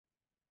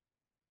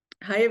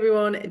Hi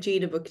everyone,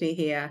 Gina Buckney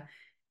here.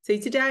 So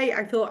today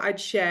I thought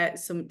I'd share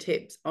some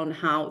tips on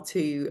how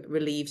to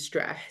relieve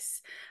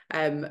stress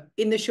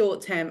in the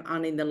short term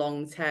and in the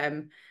long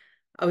term.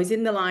 I was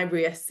in the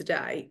library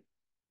yesterday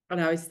and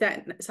I was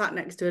sat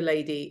next to a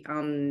lady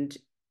and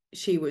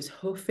she was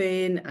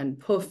huffing and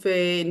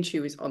puffing. She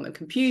was on the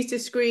computer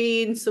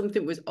screen.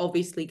 Something was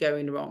obviously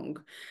going wrong.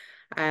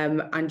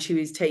 And she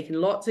was taking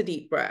lots of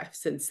deep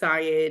breaths and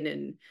sighing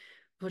and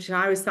which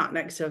I was sat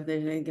next to her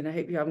thinking, I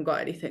hope you haven't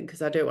got anything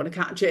because I don't want to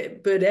catch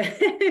it. But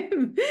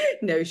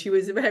no, she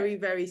was very,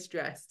 very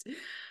stressed.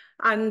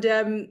 And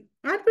I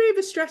had a bit of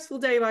a stressful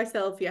day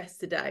myself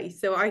yesterday.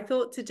 So I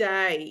thought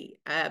today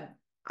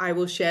I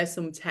will share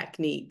some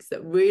techniques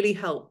that really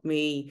help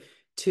me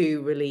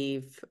to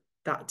relieve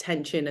that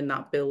tension and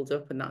that build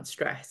up and that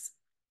stress.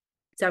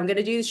 So I'm going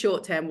to do the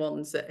short term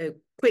ones that are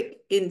quick,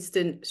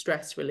 instant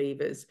stress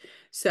relievers.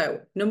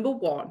 So number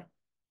one,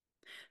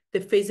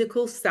 the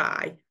physical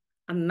sigh.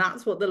 And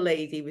that's what the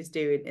lady was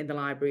doing in the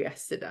library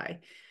yesterday.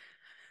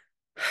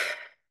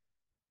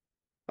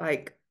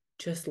 Like,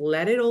 just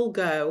let it all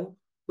go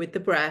with the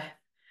breath.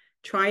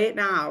 Try it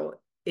now.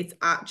 It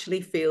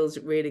actually feels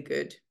really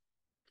good.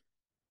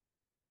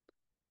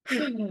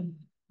 And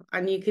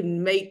you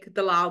can make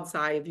the loud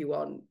sigh if you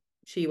want.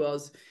 She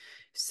was.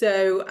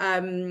 So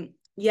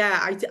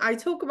yeah, I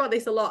talk about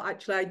this a lot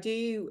actually. I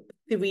do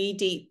 3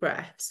 deep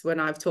breaths when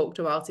I've talked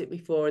about it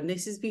before. And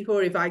this is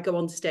before if I go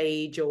on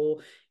stage or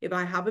if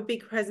I have a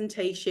big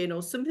presentation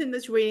or something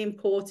that's really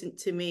important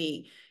to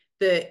me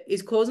that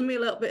is causing me a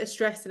little bit of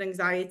stress and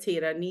anxiety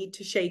and I need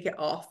to shake it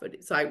off. And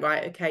it's like,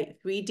 right, okay,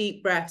 3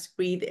 deep breaths,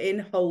 breathe in,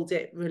 hold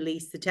it,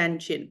 release the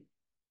tension.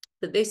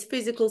 But this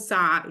physical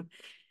sigh,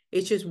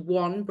 it's just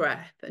one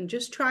breath and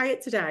just try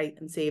it today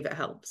and see if it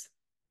helps.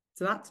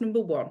 So that's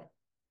number one.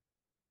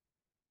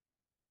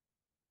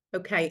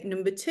 Okay,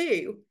 number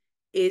two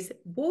is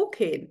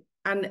walking.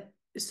 And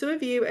some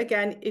of you,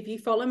 again, if you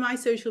follow my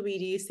social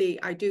media, you see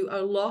I do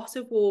a lot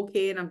of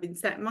walking. I've been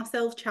setting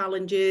myself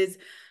challenges.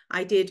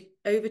 I did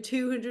over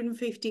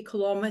 250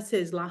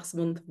 kilometers last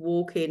month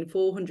walking,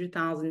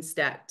 400,000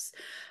 steps.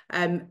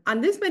 And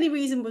there's many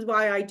reasons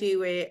why I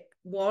do it.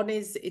 One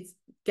is it's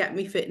get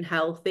me fit and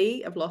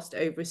healthy. I've lost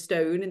over a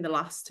stone in the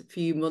last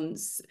few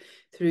months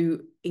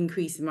through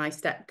increasing my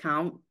step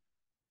count.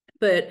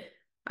 But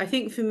I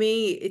think for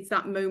me, it's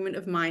that moment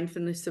of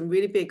mindfulness. I'm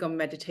really big on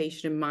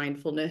meditation and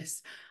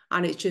mindfulness.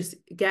 And it's just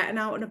getting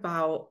out and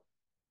about,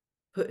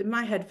 putting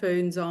my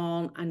headphones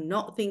on and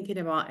not thinking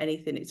about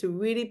anything. It's a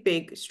really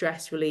big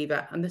stress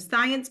reliever. And the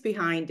science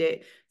behind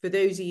it, for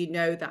those of you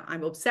know that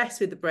I'm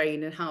obsessed with the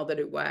brain and how that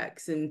it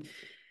works. And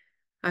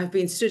I've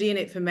been studying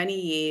it for many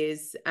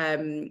years,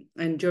 and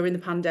during the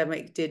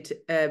pandemic did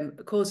a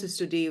course of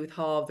study with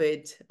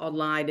Harvard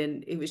online,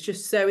 and it was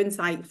just so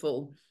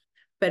insightful.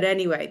 But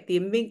anyway, the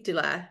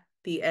amygdala,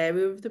 the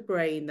area of the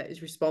brain that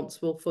is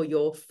responsible for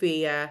your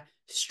fear,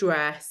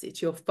 stress,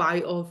 it's your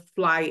fight or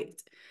flight,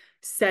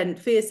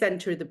 fear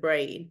center of the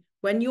brain.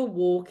 When you're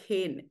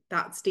walking,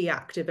 that's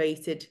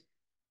deactivated.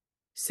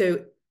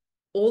 So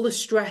all the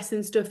stress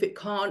and stuff, it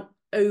can't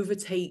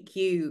overtake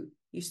you.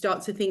 You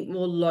start to think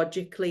more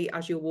logically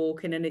as you're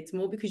walking, and it's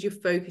more because you're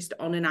focused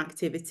on an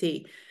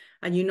activity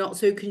and you're not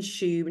so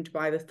consumed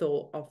by the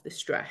thought of the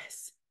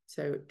stress.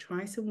 So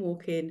try some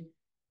walking,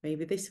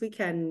 maybe this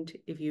weekend,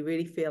 if you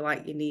really feel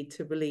like you need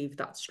to relieve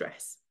that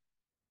stress.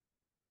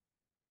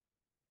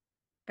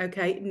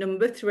 Okay,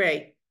 number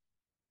 3,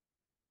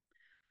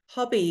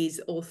 hobbies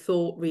or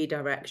thought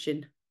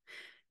redirection.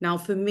 Now,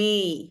 for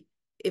me,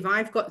 if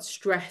I've got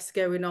stress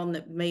going on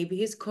that maybe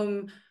has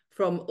come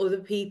from other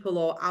people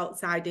or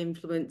outside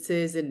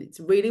influences and it's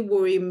really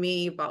worrying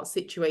me about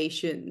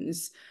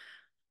situations,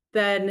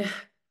 then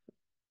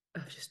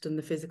I've just done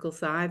the physical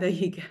side. There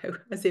you go,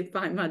 as if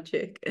by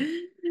magic.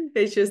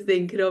 It's just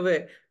thinking of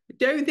it.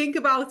 Don't think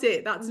about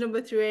it. That's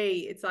number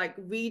 3. It's like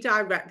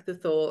redirect the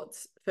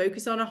thoughts,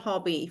 focus on a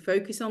hobby,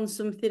 focus on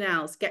something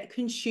else, get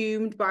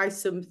consumed by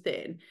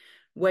something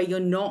where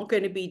you're not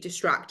going to be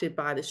distracted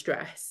by the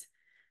stress.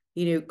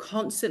 You know,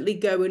 constantly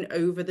going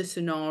over the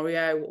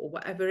scenario or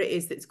whatever it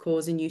is that's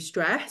causing you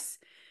stress.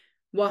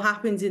 What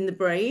happens in the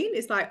brain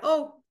is like,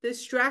 oh, there's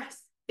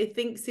stress. It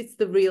thinks it's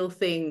the real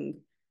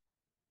thing.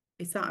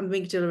 It's that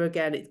amygdala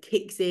again. It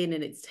kicks in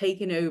and it's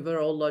taking over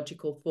all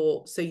logical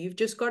thought. So you've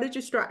just got to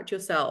distract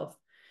yourself.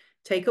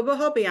 Take up a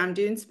hobby. I'm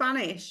doing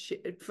Spanish.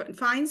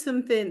 Find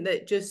something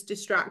that just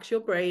distracts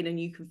your brain and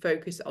you can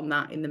focus on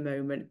that in the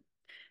moment.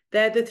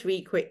 They're the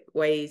 3 quick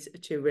ways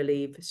to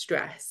relieve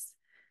stress.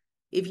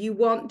 If you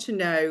want to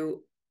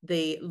know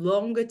the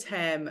longer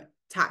term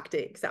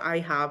tactics that I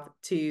have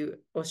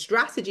or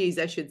strategies,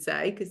 I should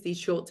say, because these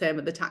short term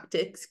are the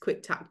tactics,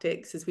 quick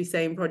tactics, as we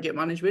say in project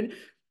management.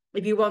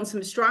 If you want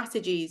some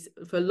strategies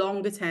for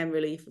longer term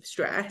relief of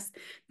stress,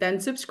 then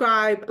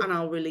subscribe and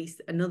I'll release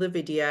another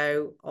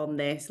video on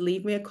this.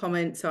 Leave me a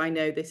comment so I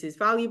know this is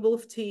valuable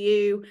to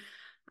you.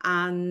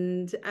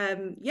 And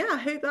yeah, I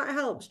hope that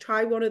helps.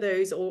 Try one of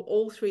those or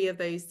all 3 of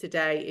those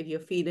today if you're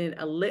feeling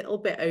a little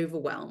bit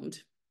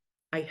overwhelmed.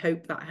 I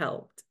hope that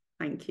helped.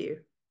 Thank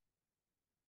you.